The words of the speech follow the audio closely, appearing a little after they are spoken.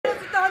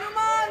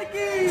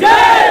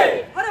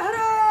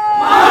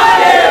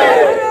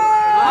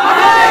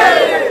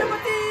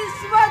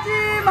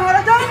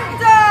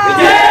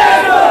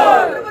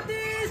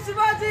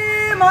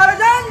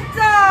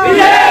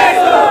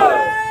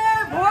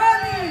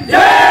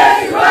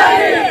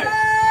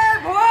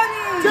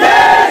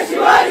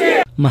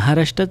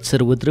महाराष्ट्रात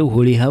सर्वत्र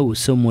होळी हा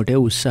उत्सव मोठ्या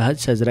उत्साहात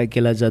साजरा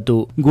केला जातो।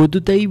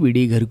 गोदुताई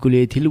विडी घरकुल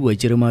येथील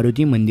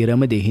वज्रमारुती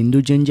मंदिरामध्ये हिंदू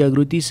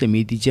जनजागृती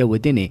समितीच्या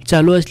वतीने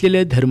चालू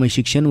असलेल्या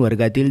धर्मशिक्षण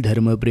वर्गातील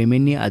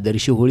धर्मप्रेमींनी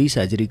आदर्श होळी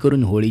साजरी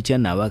करून होळीच्या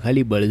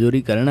नावाखाली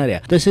बळजोरी करणाऱ्या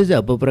तसेच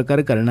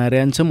अपप्रकार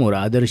करणाऱ्यांसमोर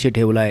आदर्श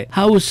ठेवलाय।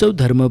 हा उत्सव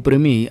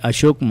धर्मप्रेमी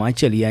अशोक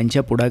माचल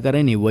यांच्या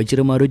पुढाकाराने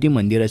वज्रमारुती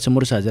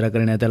मंदिरासमोर साजरा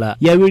करण्यात आला।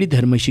 यावेळी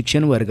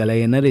धर्मशिक्षण वर्गाला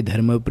येणारे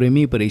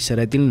धर्मप्रेमी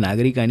परिसरातील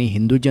नागरिक आणि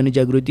हिंदू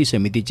जनजागृती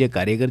समितीचे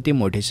कार्यकर्ते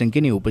मोठ्या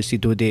संख्येने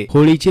उपस्थित होते।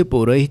 होळीचे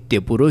पौरोहित्य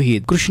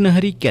पुरोहित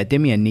कृष्णहरी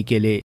कॅतेम यांनी केले।